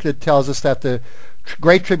 6, it tells us that the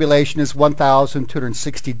Great Tribulation is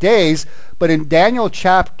 1,260 days, but in Daniel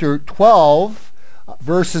chapter 12,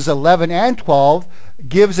 verses 11 and 12,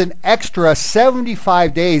 gives an extra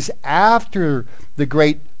 75 days after the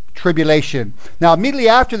Great Tribulation. Now, immediately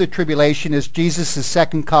after the tribulation is Jesus'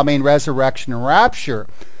 second coming, resurrection, and rapture.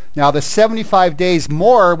 Now, the 75 days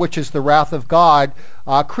more, which is the wrath of God,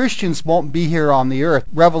 Christians won't be here on the earth.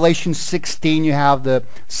 Revelation 16, you have the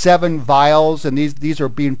 7 vials, and these are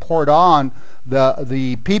being poured on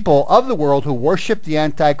the people of the world who worship the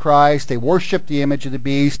Antichrist. They worship the image of the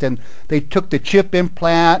beast, and they took the chip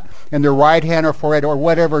implant in their right hand or forehead, or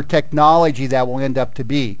whatever technology that will end up to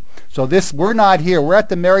be. So we're not here. We're at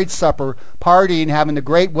the marriage supper, partying, having the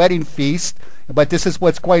great wedding feast, but this is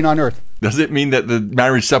what's going on earth. Does it mean that the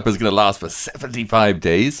marriage supper is going to last for 75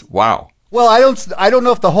 days? Wow. Well, I don't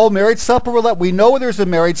know if the whole marriage supper will. We know there's a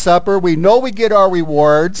marriage supper. We know we get our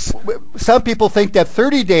rewards. Some people think that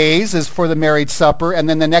 30 days is for the marriage supper, and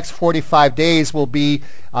then the next 45 days will be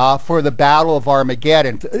for the battle of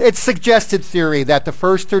Armageddon. It's suggested theory that the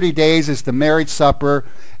first 30 days is the marriage supper,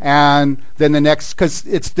 and then the next, because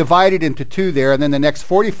it's divided into 2 there, and then the next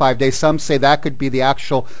 45 days, some say that could be the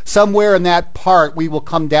actual, somewhere in that part, we will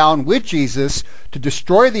come down with Jesus to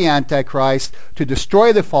destroy the Antichrist, to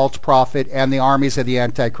destroy the false prophet and the armies of the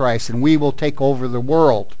Antichrist, and we will take over the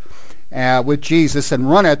world with Jesus and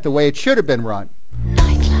run it the way it should have been run.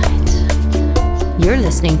 Nightlight. You're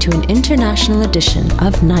listening to an international edition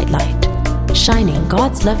of Nightlight, shining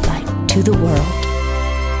God's love light to the world.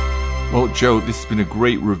 Well, Joe, this has been a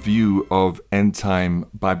great review of end-time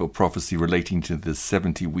Bible prophecy relating to the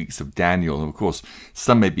 70 weeks of Daniel. And of course,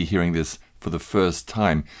 some may be hearing this for the first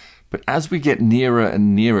time. But as we get nearer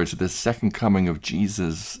and nearer to the second coming of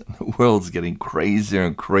Jesus, the world's getting crazier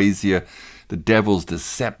and crazier. The devil's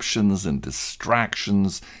deceptions and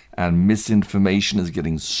distractions and misinformation is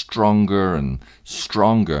getting stronger and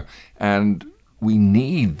stronger. And we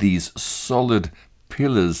need these solid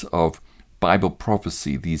pillars of Bible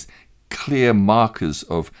prophecy, these clear markers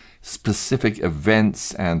of specific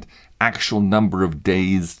events and actual number of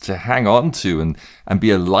days to hang on to and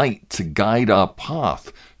be a light to guide our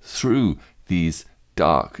path through these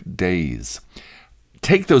dark days.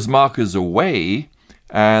 Take those markers away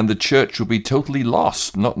and the church will be totally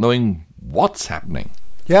lost, not knowing what's happening.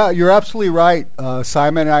 Yeah, you're absolutely right,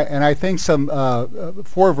 Simon. And I think some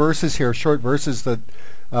 4 verses here, short verses that,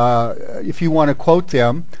 if you want to quote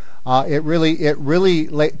them, it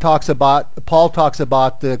really talks about, Paul talks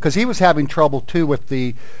about because he was having trouble too with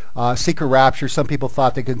the secret rapture. Some people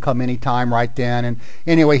thought they could come any time right then, and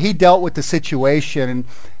anyway, he dealt with the situation,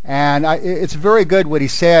 and it's very good what he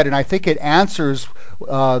said, and I think it answers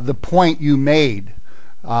the point you made.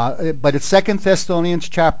 But it's 2 Thessalonians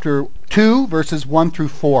chapter 2, verses 1 through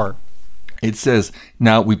 4. It says,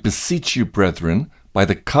 "Now we beseech you, brethren, by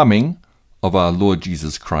the coming of our Lord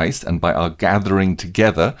Jesus Christ, and by our gathering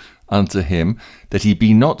together unto him, that he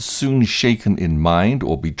be not soon shaken in mind,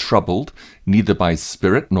 or be troubled, neither by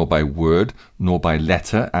spirit, nor by word, nor by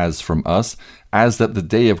letter, as from us, as that the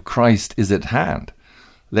day of Christ is at hand.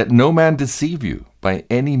 Let no man deceive you by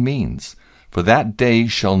any means, for that day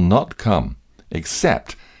shall not come,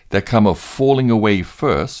 except there come a falling away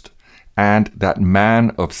first, and that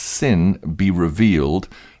man of sin be revealed,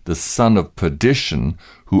 the son of perdition,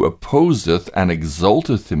 who opposeth and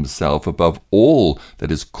exalteth himself above all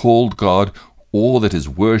that is called God, or that is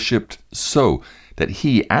worshipped, so that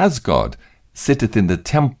he, as God, sitteth in the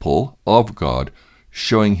temple of God,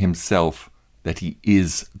 showing himself that he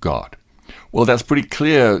is God." Well, that's pretty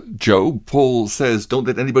clear, Joe. Paul says, don't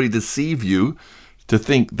let anybody deceive you to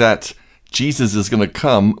think that Jesus is going to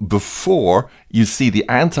come before you see the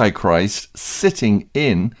Antichrist sitting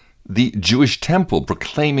in the Jewish temple,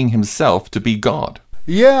 proclaiming himself to be God.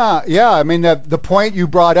 Yeah. I mean, the point you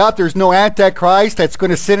brought up, there's no Antichrist that's going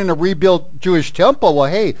to sit in a rebuilt Jewish temple. Well,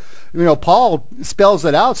 hey, Paul spells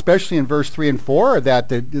it out, especially in verse 3 and 4, that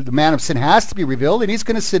the man of sin has to be revealed, and he's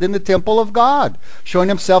going to sit in the temple of God, showing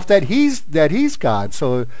himself that he's God.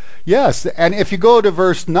 So, yes. And if you go to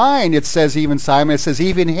verse 9, it says, even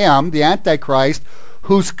him, the Antichrist,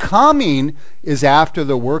 whose coming is after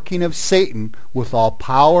the working of Satan with all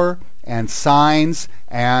power and signs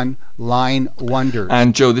and lying wonders.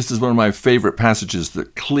 And Joe, this is one of my favorite passages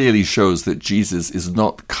that clearly shows that Jesus is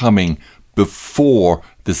not coming before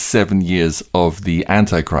the 7 years of the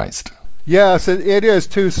Antichrist. Yes, it is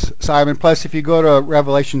too, Simon. Plus, if you go to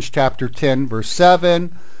Revelation chapter 10, verse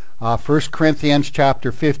 7, 1 Corinthians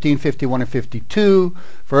chapter 15, 51 and 52,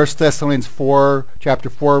 1 Thessalonians chapter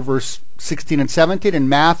 4, verse 16 and 17, and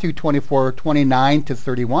Matthew 24, 29 to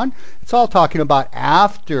 31, it's all talking about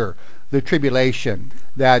after the tribulation,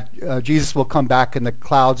 that Jesus will come back in the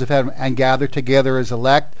clouds of heaven and gather together as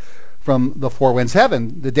elect from the four winds of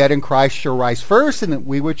heaven. The dead in Christ shall rise first, and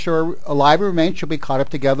we which are alive and remain shall be caught up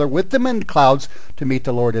together with them in the clouds to meet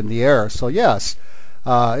the Lord in the air. So yes,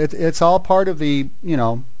 it's all part of the,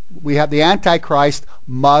 we have the Antichrist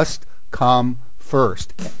must come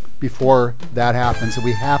first before that happens. And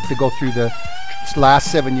we have to go through the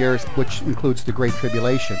last 7 years, which includes the Great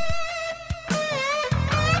Tribulation.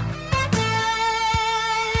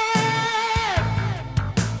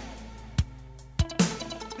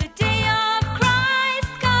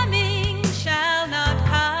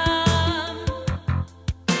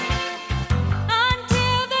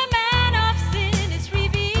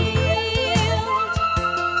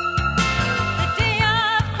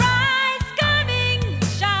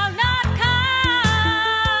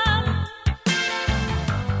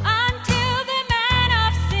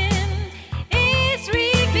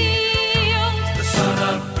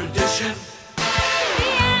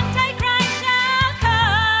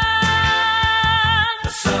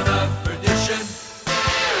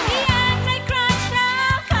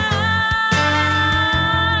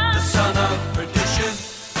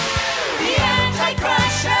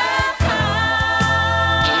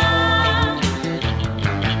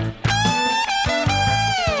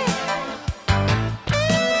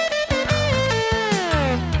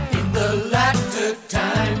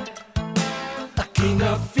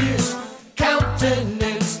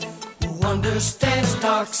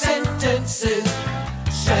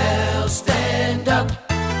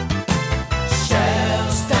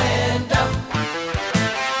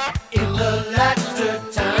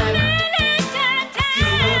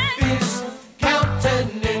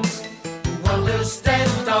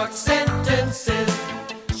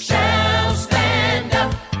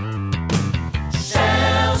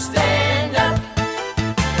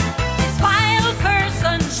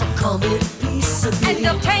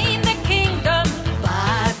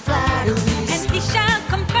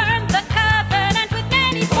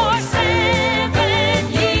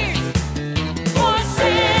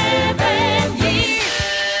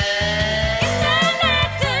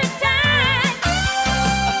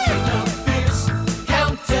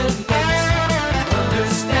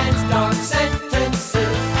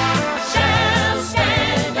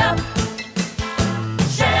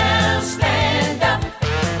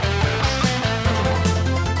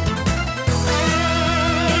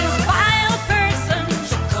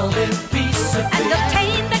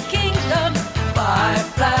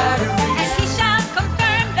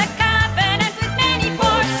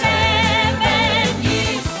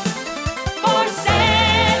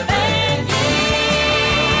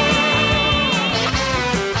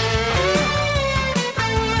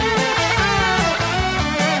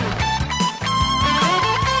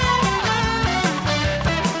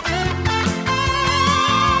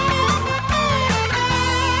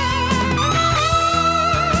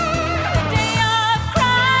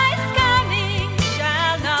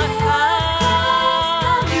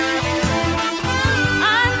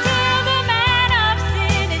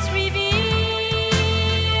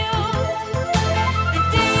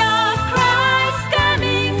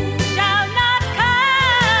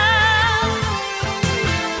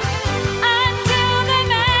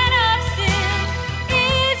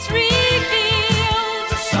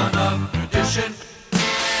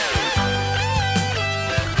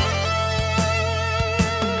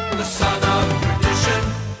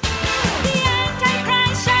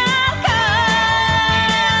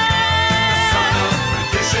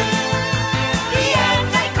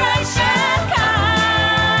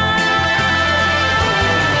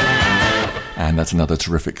 that's another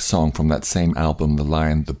terrific song from that same album, The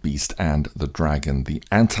Lion, the Beast, and the Dragon. The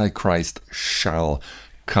Antichrist shall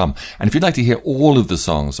come. And if you'd like to hear all of the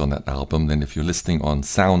songs on that album, then if you're listening on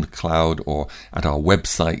SoundCloud or at our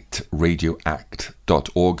website,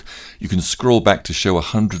 radioact.org, you can scroll back to show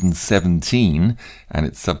 117, and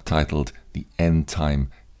it's subtitled The End Time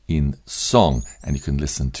in Song, and you can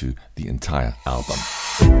listen to the entire album.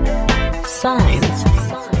 Signs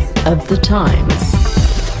of the times.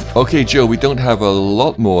 Okay, Joe, we don't have a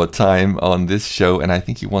lot more time on this show, and I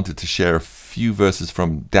think you wanted to share a few verses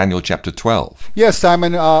from Daniel chapter 12. Yes,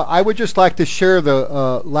 Simon, I would just like to share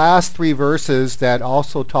the last three verses that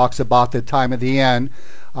also talks about the time of the end.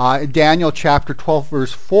 Daniel chapter 12,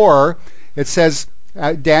 verse 4, it says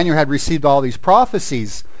Daniel had received all these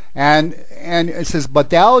prophecies, and it says, "But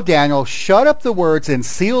thou, Daniel, shut up the words and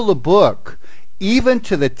seal the book, even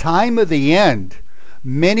to the time of the end.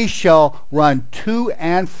 Many shall run to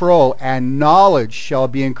and fro, and knowledge shall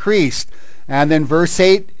be increased." And then verse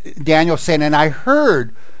 8, Daniel saying, "And I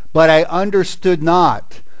heard, but I understood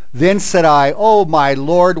not. Then said I, O my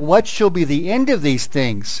Lord, what shall be the end of these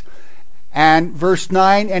things?" And verse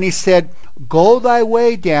 9, and he said, "Go thy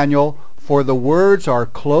way, Daniel, for the words are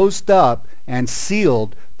closed up and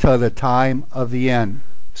sealed to the time of the end."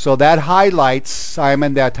 So that highlights,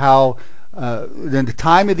 Simon, that how in the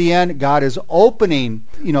time of the end, God is opening,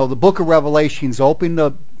 the book of Revelations, opening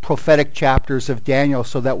the prophetic chapters of Daniel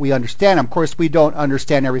so that we understand. Of course, we don't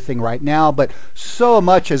understand everything right now, but so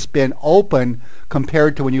much has been open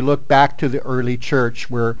compared to when you look back to the early church,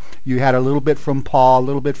 where you had a little bit from Paul, a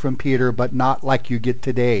little bit from Peter, but not like you get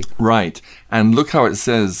today. Right. And look how it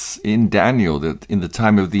says in Daniel that in the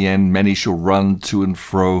time of the end, many shall run to and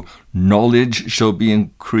fro, knowledge shall be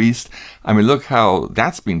increased. I mean, look how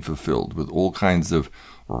that's been fulfilled with all kinds of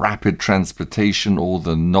rapid transportation, all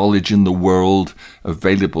the knowledge in the world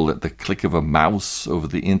available at the click of a mouse over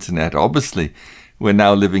the internet. Obviously, we're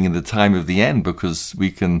now living in the time of the end because we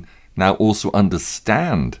can now also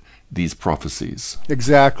understand these prophecies.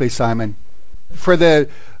 Exactly, Simon. For the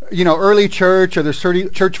early church, or the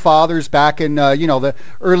church fathers back in the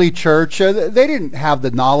early church, they didn't have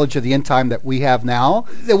the knowledge of the end time that we have now.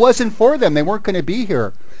 It wasn't for them. They weren't going to be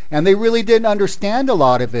here, and they really didn't understand a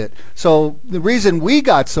lot of it. So the reason we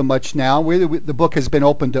got so much now, the book has been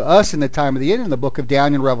open to us in the time of the end, in the book of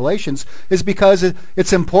Daniel and Revelations, is because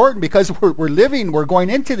it's important, because we're going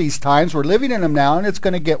into these times, we're living in them now, and it's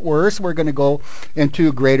going to get worse. We're going to go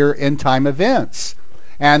into greater end time events.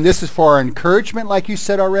 And this is for our encouragement, like you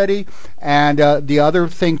said already. And the other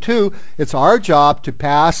thing, too, it's our job to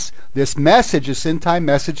pass this message, this end-time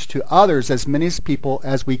message, to others, as many people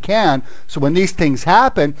as we can. So when these things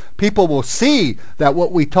happen, people will see that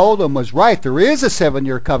what we told them was right. There is a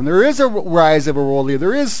 7-year covenant. There is a rise of a world leader.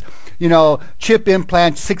 There is, chip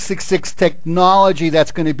implant 666 technology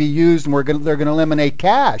that's going to be used, and they're going to eliminate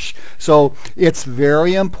cash. So it's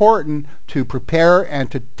very important to prepare and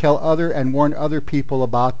to tell and warn other people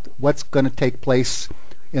about what's going to take place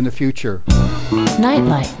in the future.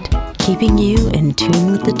 Nightlight, keeping you in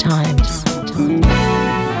tune with the times.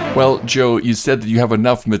 Well, Joe, you said that you have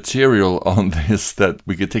enough material on this that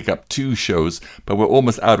we could take up 2 shows, but we're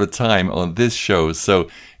almost out of time on this show. So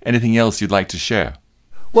anything else you'd like to share?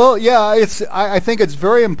 Well, yeah, I think it's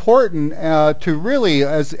very important to really,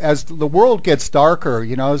 as the world gets darker,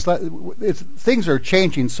 things are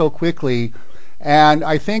changing so quickly, and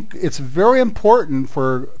I think it's very important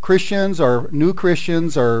for Christians or new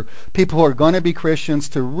Christians or people who are going to be Christians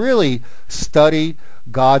to really study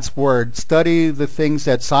God's Word, study the things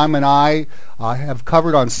that Simon and I have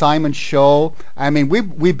covered on Simon's show. I mean,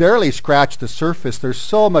 we barely scratched the surface. There's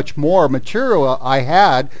so much more material I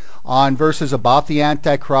had on verses about the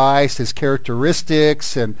Antichrist, his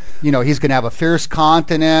characteristics, and he's going to have a fierce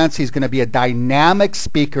countenance. He's going to be a dynamic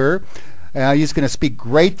speaker. He's going to speak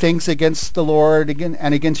great things against the Lord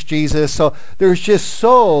and against Jesus. So there's just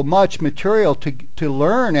so much material to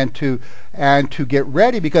learn and to get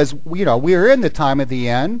ready, because we are in the time of the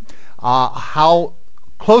end. How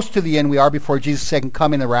close to the end we are before Jesus' second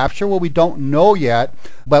coming, the rapture, well, we don't know yet.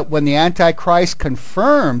 But when the Antichrist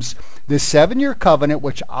confirms this 7-year covenant,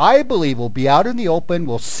 which I believe will be out in the open,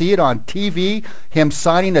 we'll see it on TV, him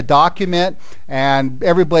signing a document, and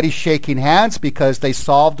everybody shaking hands because they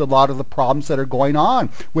solved a lot of the problems that are going on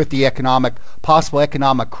with the possible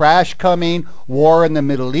economic crash coming, war in the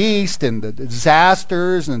Middle East, and the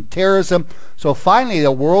disasters and terrorism. So finally,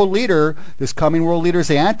 the world leader, this coming world leader is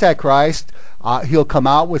the Antichrist. He'll come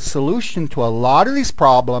out with solution to a lot of these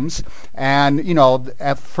problems. And,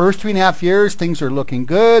 at first 3.5 years, things are looking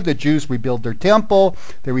good. The Jews rebuild their temple.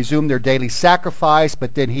 They resume their daily sacrifice.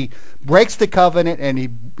 But then he breaks the covenant and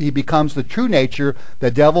he becomes the true nature.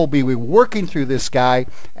 The devil will be working through this guy.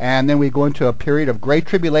 And then we go into a period of great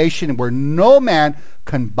tribulation where no man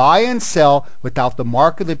can buy and sell without the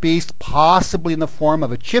mark of the beast, possibly in the form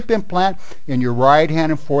of a chip implant in your right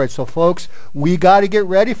hand and forehead. So folks, we got to get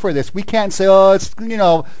ready for this. We can't say, it's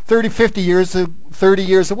 30, 50 years, 30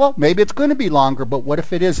 years. Well, maybe it's going to be longer, but what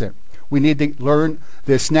if it isn't? We need to learn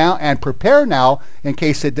this now and prepare now in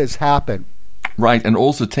case it does happen. Right, and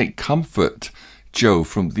also take comfort, Joe,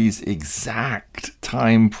 from these exact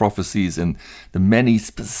time prophecies and the many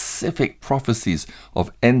specific prophecies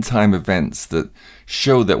of end-time events that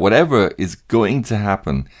show that whatever is going to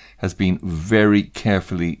happen has been very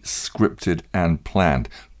carefully scripted and planned.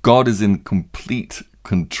 God is in complete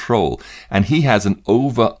control, and he has an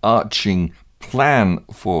overarching plan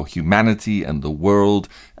for humanity and the world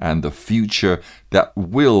and the future that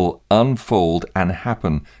will unfold and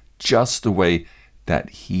happen just the way that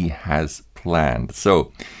he has planned.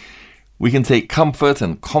 So we can take comfort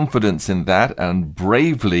and confidence in that and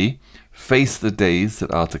bravely face the days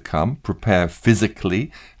that are to come, prepare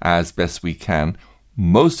physically as best we can,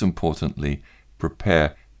 most importantly,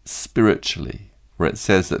 prepare spiritually, where it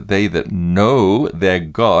says that they that know their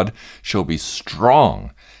God shall be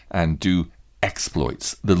strong and do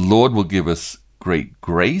exploits. The Lord will give us great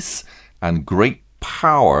grace and great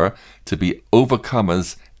power to be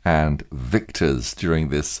overcomers and victors during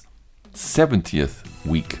this 70th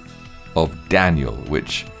week of Daniel,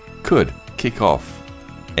 which could kick off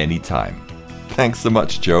any time. Thanks so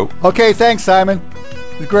much, Joe. Okay, thanks, Simon.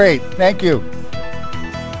 It was great. Thank you.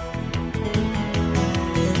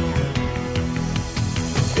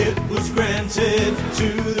 It was granted to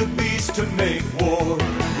the beast to make war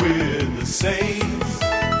with the saints.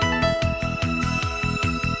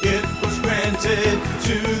 It was granted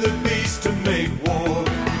to the beast to make war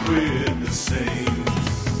with the saints.